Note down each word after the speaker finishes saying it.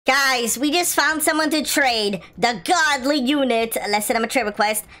Guys, we just found someone to trade. The godly unit. Let's send him a trade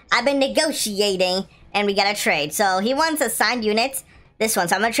request. I've been negotiating, and we got a trade. So he wants a signed unit. This one.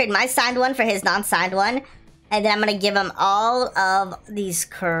 So I'm going to trade my signed one for his non-signed one. And then I'm going to give him all of these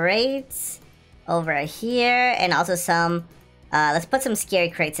crates over here. And also some... let's put some scary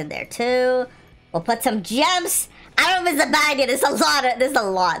crates in there, too. We'll put some gems. I don't know if it's a bad idea. There's a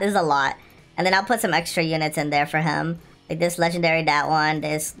lot. And then I'll put some extra units in there for him. Like this legendary, that one,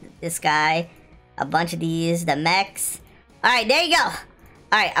 this guy. A bunch of these, the mechs. Alright, there you go.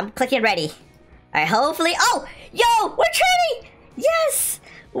 Alright, I'm clicking ready. Alright, hopefully... Oh! Yo! We're trading! Yes!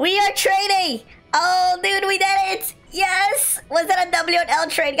 We are trading! Oh, dude, we did it! Yes! Was that a W and L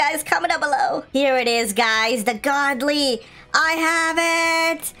trade, guys? Comment down below. Here it is, guys. The godly. I have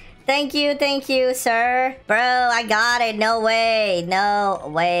it! Thank you, sir. Bro, I got it. No way. No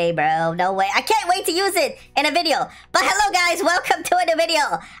way, bro. No way. I can't wait to use it in a video. But hello, guys. Welcome to a new video.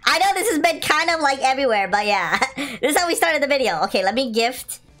 I know this has been kind of like everywhere, but yeah. This is how we started the video. Okay, let me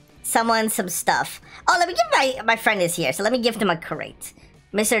gift someone some stuff. Oh, let me give my friend is here. So let me gift him a crate.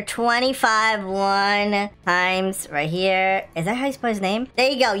 Mr. 25 1 times right here. Is that how you spell his name?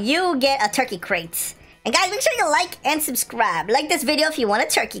 There you go. You get a turkey crate. And guys, make sure you like and subscribe. Like this video if you want a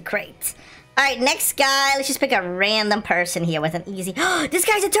turkey crate. Alright, next guy. Let's just pick a random person here with an easy... Oh, this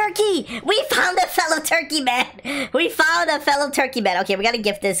guy's a turkey! We found a fellow turkey man! We found a fellow turkey man. Okay, we gotta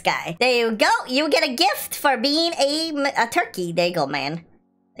gift this guy. There you go. You get a gift for being a turkey. There you go, man.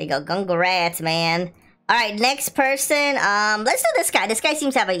 There you go. Congrats, man. Alright, next person. Let's do this guy. This guy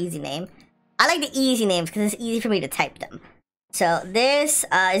seems to have an easy name. I like the easy names because it's easy for me to type them. So this,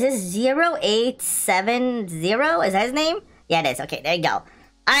 is this 0870? Is that his name? Yeah, it is. Okay, there you go.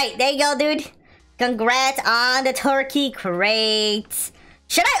 Alright, there you go, dude. Congrats on the turkey crate.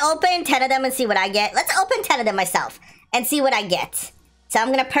 Should I open 10 of them and see what I get? Let's open 10 of them myself and see what I get. So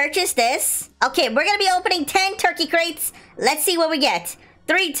I'm gonna purchase this. Okay, we're gonna be opening 10 turkey crates. Let's see what we get.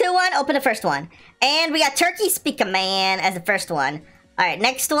 3, 2, 1, open the first one. And we got Turkey Speaker Man as the first one. Alright,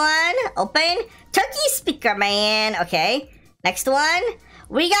 next one, open. Turkey Speaker Man, okay. Next one,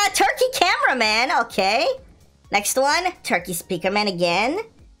 we got Turkey Cameraman, okay. Next one, Turkey Speakerman again.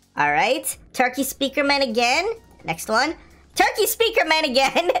 Alright, Turkey Speakerman again. Next one, Turkey Speakerman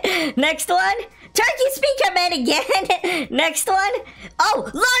again. Next one, Turkey Speakerman again. Next one, oh,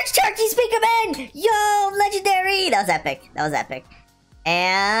 Large Turkey Speakerman. Yo, legendary. That was epic. That was epic.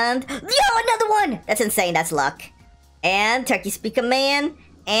 And, yo, another one. That's insane. That's luck. And Turkey Speakerman.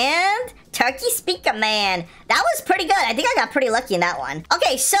 And Turkey Speaker Man. That was pretty good. I think I got pretty lucky in that one.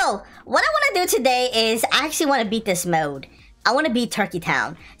 Okay, so what I want to do today is I actually want to beat this mode. I want to beat Turkey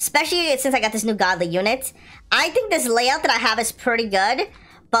Town, especially since I got this new godly unit. I think this layout that I have is pretty good.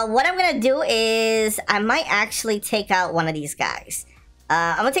 But what I'm going to do is I might actually take out one of these guys.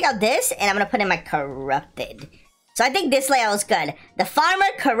 I'm going to take out this and I'm going to put in my Corrupted. So I think this layout is good. The Farmer,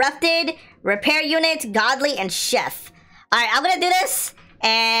 Corrupted, Repair Unit, Godly, and Chef. All right, I'm going to do this.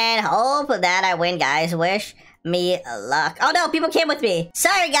 And hope that I win, guys. Wish me luck. Oh, no, people came with me.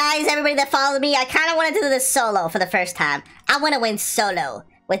 Sorry, guys, everybody that followed me. I kind of wanted to do this solo for the first time. I want to win solo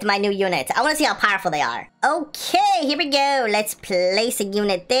with my new units. I want to see how powerful they are. Okay, here we go. Let's place a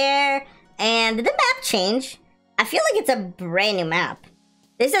unit there. And did the map change? I feel like it's a brand new map.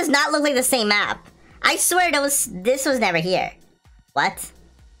 This does not look like the same map. I swear this was never here. What?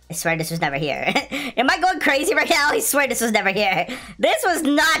 I swear this was never here. Am I going crazy right now? I swear this was never here. This was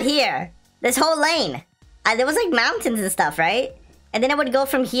not here. This whole lane. There was like mountains and stuff, right? And then it would go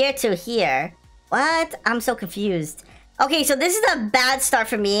from here to here. What? I'm so confused. Okay, so this is a bad start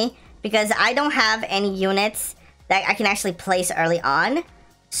for me because I don't have any units that I can actually place early on.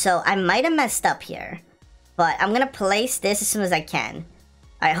 So I might have messed up here. But I'm going to place this as soon as I can.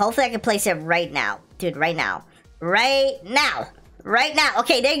 Alright, hopefully I can place it right now. Dude, right now. Right now. Right now.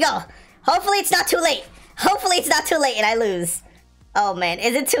 Okay, there you go. Hopefully it's not too late. Hopefully it's not too late and I lose. Oh, man.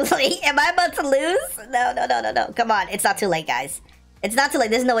 Is it too late? Am I about to lose? No. Come on. It's not too late, guys. It's not too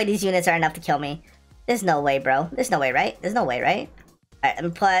late. There's no way these units are enough to kill me. There's no way, bro. There's no way, right? There's no way, right? Alright, let me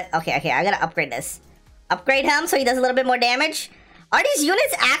put... Okay. I gotta upgrade this. Upgrade him so he does a little bit more damage. Are these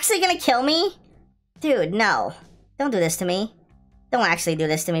units actually gonna kill me? Dude, no. Don't do this to me. Don't actually do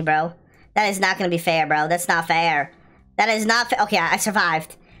this to me, bro. That is not gonna be fair, bro. That's not fair. That is not fair. Okay, I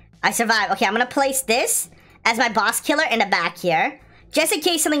survived. I survived. Okay, I'm gonna place this as my boss killer in the back here. Just in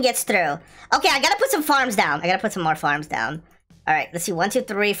case something gets through. Okay, I gotta put some farms down. I gotta put some more farms down. Alright, let's see. 1, 2,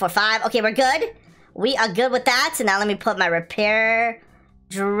 3, 4, 5. Okay, we're good. We are good with that. So now let me put my repair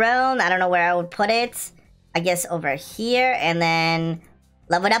drone. I don't know where I would put it. I guess over here. And then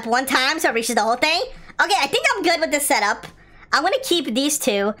level it up one time so it reaches the whole thing. Okay, I think I'm good with this setup. I'm gonna keep these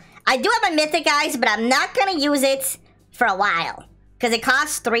two. I do have my mythic, guys, but I'm not gonna use it for a while. Because it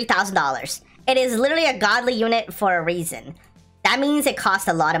costs $3,000. It is literally a godly unit for a reason. That means it costs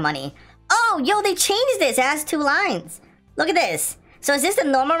a lot of money. Oh, yo, they changed this. It has 2 lines. Look at this. So is this the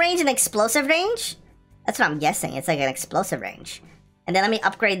normal range and explosive range? That's what I'm guessing. It's like an explosive range. And then let me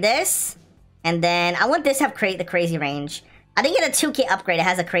upgrade this. And then I want this to have the crazy range. I think in a 2K upgrade, it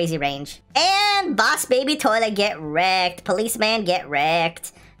has a crazy range. And boss baby toilet, get wrecked. Policeman, get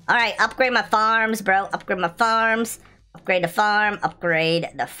wrecked. All right, upgrade my farms, bro. Upgrade my farms. Upgrade the farm. Upgrade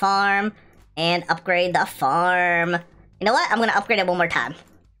the farm. And upgrade the farm. You know what? I'm gonna upgrade it one more time.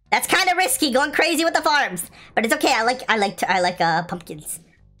 That's kind of risky, going crazy with the farms. But it's okay. I like pumpkins.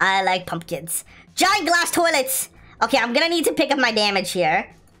 I like pumpkins. Giant glass toilets. Okay, I'm gonna need to pick up my damage here.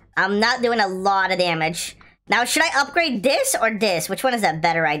 I'm not doing a lot of damage. Now, should I upgrade this or this? Which one is a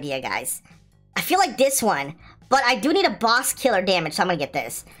better idea, guys? I feel like this one. But I do need a boss killer damage, so I'm gonna get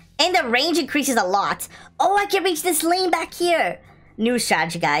this. And the range increases a lot. Oh, I can reach this lane back here. New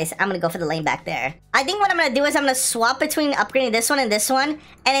strategy, guys. I'm gonna go for the lane back there. I think what I'm gonna do is I'm gonna swap between upgrading this one and this one.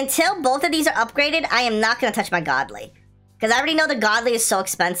 And until both of these are upgraded, I am not gonna touch my godly. Because I already know the godly is so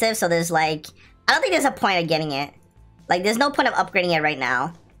expensive, so there's like... I don't think there's a point of getting it. Like, there's no point of upgrading it right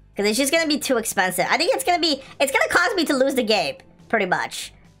now. Because it's just gonna be too expensive. I think it's gonna cause me to lose the game, pretty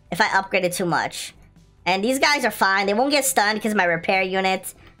much. If I upgrade it too much. And these guys are fine. They won't get stunned because of my repair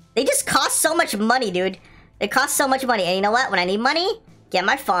units. They just cost so much money, dude. It costs so much money. And you know what? When I need money, get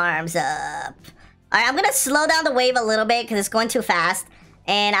my farms up. Alright, I'm gonna slow down the wave a little bit because it's going too fast.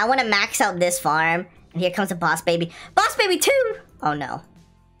 And I want to max out this farm. And here comes the boss baby. Boss baby 2! Oh no.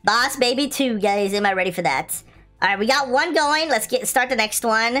 Boss baby 2, guys. Am I ready for that? Alright, we got one going. Let's start the next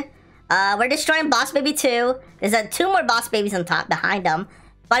one. We're destroying boss baby 2. There's 2 more boss babies on top behind them.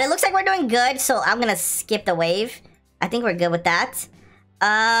 But it looks like we're doing good, so I'm gonna skip the wave. I think we're good with that.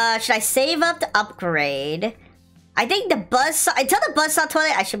 Should I save up to upgrade? I think the buzzsaw... Until the buzzsaw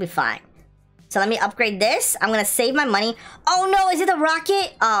toilet, I should be fine. So let me upgrade this. I'm gonna save my money. Oh no, is it the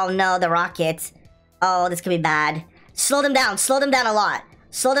rocket? Oh no, the rocket. Oh, this could be bad. Slow them down. Slow them down a lot.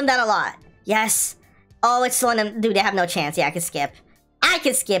 Slow them down a lot. Yes. Oh, it's slowing them. Dude, they have no chance. Yeah, I can skip. I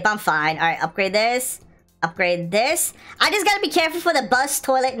can skip. I'm fine. All right, upgrade this. Upgrade this. I just gotta be careful for the buzz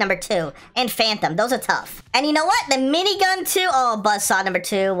toilet number 2 and phantom. Those are tough. And you know what? The minigun 2. Oh, buzzsaw number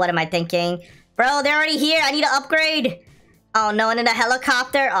 2. What am I thinking? Bro, they're already here. I need to upgrade. Oh, no. And then the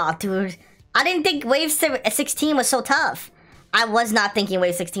helicopter. Oh, dude. I didn't think wave 16 was so tough. I was not thinking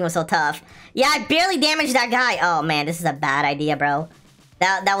wave 16 was so tough. Yeah, I barely damaged that guy. Oh, man. This is a bad idea, bro.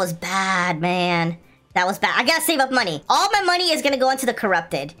 That was bad, man. That was bad. I gotta save up money. All my money is gonna go into the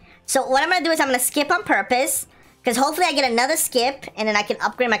corrupted. So what I'm gonna do is I'm gonna skip on purpose. Because hopefully I get another skip. And then I can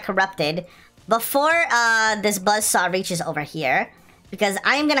upgrade my corrupted. Before this buzzsaw reaches over here. Because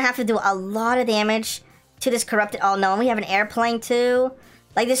I'm gonna have to do a lot of damage to this corrupted. Oh no, we have an airplane too.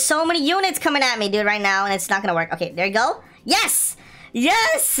 Like there's so many units coming at me, dude, right now. And it's not gonna work. Okay, there you go. Yes!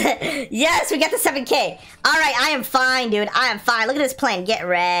 Yes! Yes, we got the 7K. Alright, I am fine, dude. I am fine. Look at this plane. Get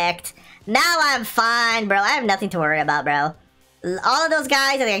wrecked. Now I'm fine, bro. I have nothing to worry about, bro. All of those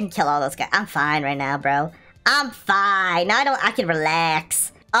guys, I think I can kill all those guys. I'm fine right now, bro. I'm fine. Now I can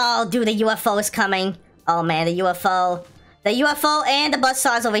relax. Oh, dude, the UFO is coming. Oh, man, the UFO. The UFO and the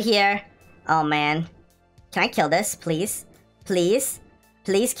buzzsaw is over here. Oh, man. Can I kill this, please? Please?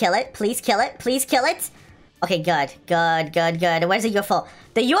 Please kill it. Please kill it. Please kill it. Okay, good. Good, good, good. Where's the UFO?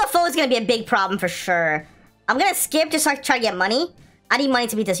 The UFO is going to be a big problem for sure. I'm going to skip just so I can try to get money. I need money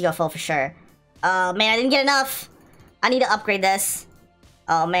to beat this UFO for sure. Oh, man, I didn't get enough. I need to upgrade this.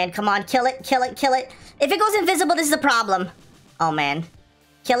 Oh, man, come on. Kill it, kill it, kill it. If it goes invisible, this is a problem. Oh, man.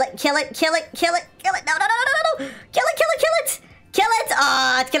 Kill it, kill it, kill it, kill it, kill it. No, no, no, no, no, no. Kill it, kill it, kill it. Kill it.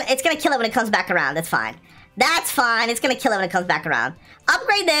 Oh, it's gonna kill it when it comes back around. That's fine. That's fine. It's gonna kill it when it comes back around.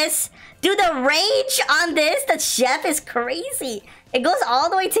 Upgrade this. Dude, the range on this, the chef is crazy. It goes all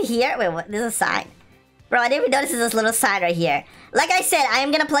the way to here. Wait, what? There's a sign. Bro, I didn't even notice this little sign right here. Like I said, I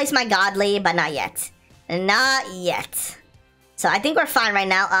am gonna place my godly, but not yet. Not yet. So I think we're fine right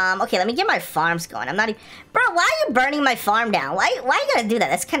now. Okay, let me get my farms going. I'm not even... Bro, why are you burning my farm down? Why you gotta do that?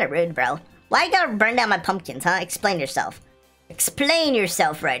 That's kind of rude, bro. Why you gotta burn down my pumpkins, huh? Explain yourself. Explain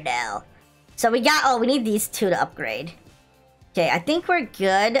yourself right now. So we got... Oh, we need these 2 to upgrade. Okay, I think we're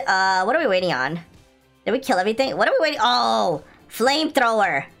good. What are we waiting on? Did we kill everything? What are we waiting... Oh,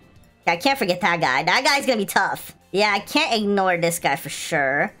 flamethrower. I can't forget that guy. That guy's gonna be tough. Yeah, I can't ignore this guy for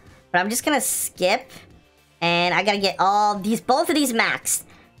sure. But I'm just gonna skip. And I gotta get all these... Both of these maxed.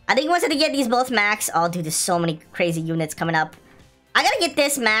 I think once I get these both maxed... Oh, dude, there's so many crazy units coming up. I gotta get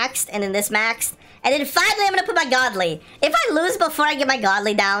this maxed and then this maxed. And then finally, I'm gonna put my godly. If I lose before I get my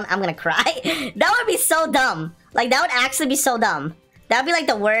godly down, I'm gonna cry. That would be so dumb. Like, that would actually be so dumb. That would be like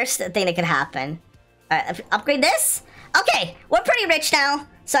the worst thing that could happen. Alright, upgrade this. Okay, we're pretty rich now.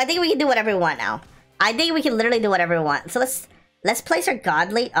 So I think we can do whatever we want now. I think we can literally do whatever we want. So let's place our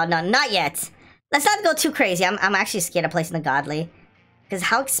godly. Oh, no, not yet. Let's not go too crazy. I'm actually scared of placing the godly. Because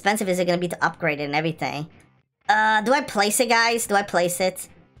how expensive is it going to be to upgrade it and everything? Do I place it, guys? Do I place it?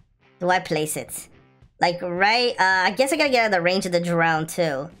 Do I place it? Like, right? I guess I gotta get out of the range of the drone,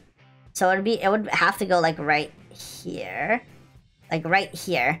 too. So it would have to go, like, right here. Like, right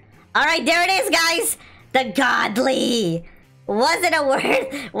here. Alright, there it is, guys! The godly! Was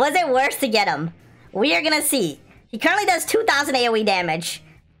it worth to get him? We are gonna see. He currently does 2,000 AoE damage.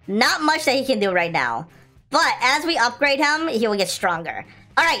 Not much that he can do right now. But as we upgrade him, he will get stronger.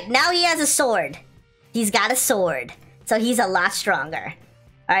 Alright, now he has a sword. He's got a sword. So he's a lot stronger.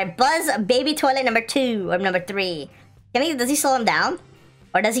 Alright, Buzz Baby Toilet number 2 or number 3. Does he slow him down?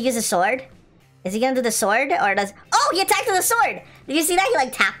 Or does he use a sword? Is he gonna do the sword? Or does... Oh, he attacked with the sword! Did you see that? He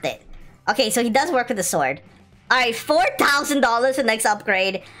like tapped it. Okay, so he does work with the sword. Alright, $4,000 for the next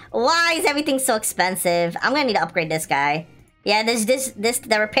upgrade. Why is everything so expensive? I'm gonna need to upgrade this guy. Yeah,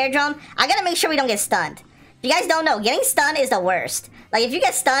 the repair drone. I gotta make sure we don't get stunned. If you guys don't know, getting stunned is the worst. Like, if you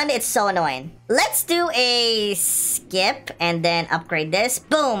get stunned, it's so annoying. Let's do a skip and then upgrade this.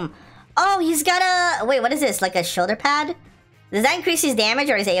 Boom. Oh, he's got a... Wait, what is this? Like a shoulder pad? Does that increase his damage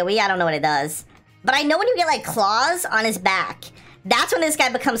or his AoE? I don't know what it does. But I know when you get, like, claws on his back, that's when this guy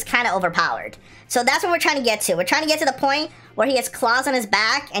becomes kind of overpowered. So that's what we're trying to get to. We're trying to get to the point where he has claws on his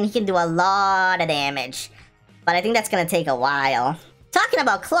back and he can do a lot of damage. But I think that's going to take a while. Talking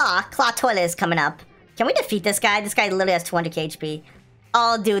about Claw Toilet is coming up. Can we defeat this guy? This guy literally has 200k HP.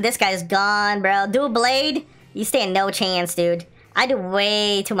 Oh, dude, this guy's gone, bro. Dual Blade, you stand no chance, dude. I do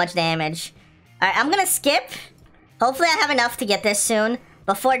way too much damage. Alright, I'm gonna skip. Hopefully I have enough to get this soon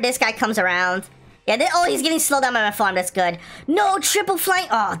before this guy comes around. Yeah, oh, he's getting slowed down by my farm. That's good. No, triple flank.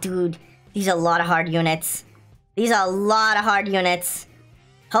 Oh, dude. These are a lot of hard units. These are a lot of hard units.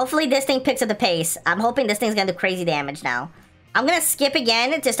 Hopefully this thing picks up the pace. I'm hoping this thing's gonna do crazy damage now. I'm gonna skip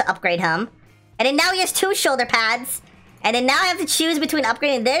again just to upgrade him. And then now he has 2 shoulder pads. And then now I have to choose between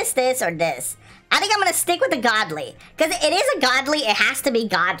upgrading this, or this. I think I'm gonna stick with the godly. Because it is a godly, it has to be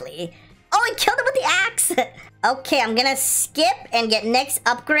godly. Oh, I killed him with the axe! Okay, I'm gonna skip and get next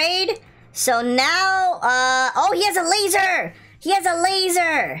upgrade. So now, oh, he has a laser! He has a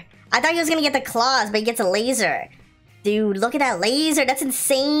laser! I thought he was gonna get the claws, but he gets a laser. Dude, look at that laser. That's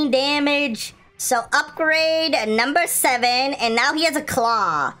insane damage. So upgrade number 7, and now he has a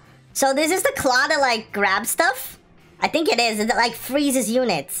claw. So this is the claw to, like, grab stuff? I think it is. It, like, freezes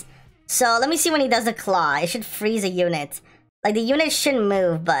units. So let me see when he does the claw. It should freeze a unit. Like, the unit shouldn't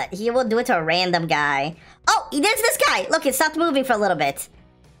move, but he will do it to a random guy. Oh, he did this guy. Look, it stopped moving for a little bit.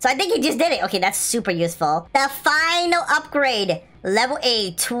 So I think he just did it. Okay, that's super useful. The final upgrade. Level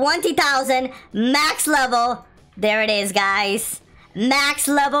 8, 20,000, max level. There it is, guys. Max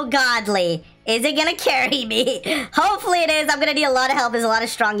level godly. Is it gonna carry me? Hopefully it is. I'm gonna need a lot of help. There's a lot of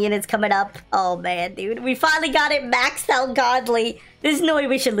strong units coming up. Oh, man, dude. We finally got it maxed out godly. There's no way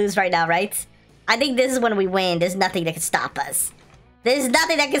we should lose right now, right? I think this is when we win. There's nothing that can stop us. There's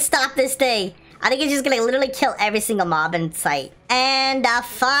nothing that can stop this thing. I think it's just gonna literally kill every single mob in sight. And the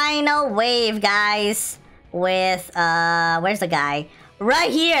final wave, guys. With, where's the guy? Right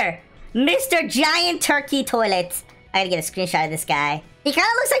here. Mr. Giant Turkey Toilet. I gotta get a screenshot of this guy. He kind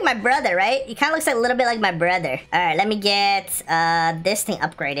of looks like my brother, right? He kind of looks like a little bit like my brother. Alright, let me get this thing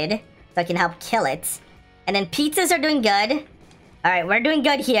upgraded so I can help kill it. And then pizzas are doing good. Alright, we're doing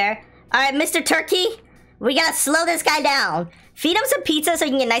good here. Alright, Mr. Turkey, we gotta slow this guy down. Feed him some pizza so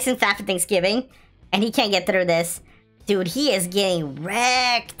he can get nice and fat for Thanksgiving. And he can't get through this. Dude, he is getting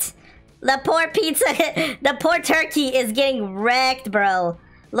wrecked. The poor pizza, the poor turkey is getting wrecked, bro.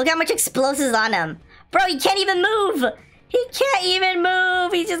 Look how much explosives on him. Bro, he can't even move. He can't even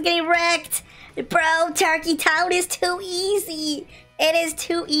move. He's just getting wrecked. Bro, Turkey Town is too easy. It is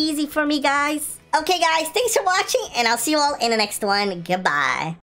too easy for me, guys. Okay, guys, thanks for watching, and I'll see you all in the next one. Goodbye.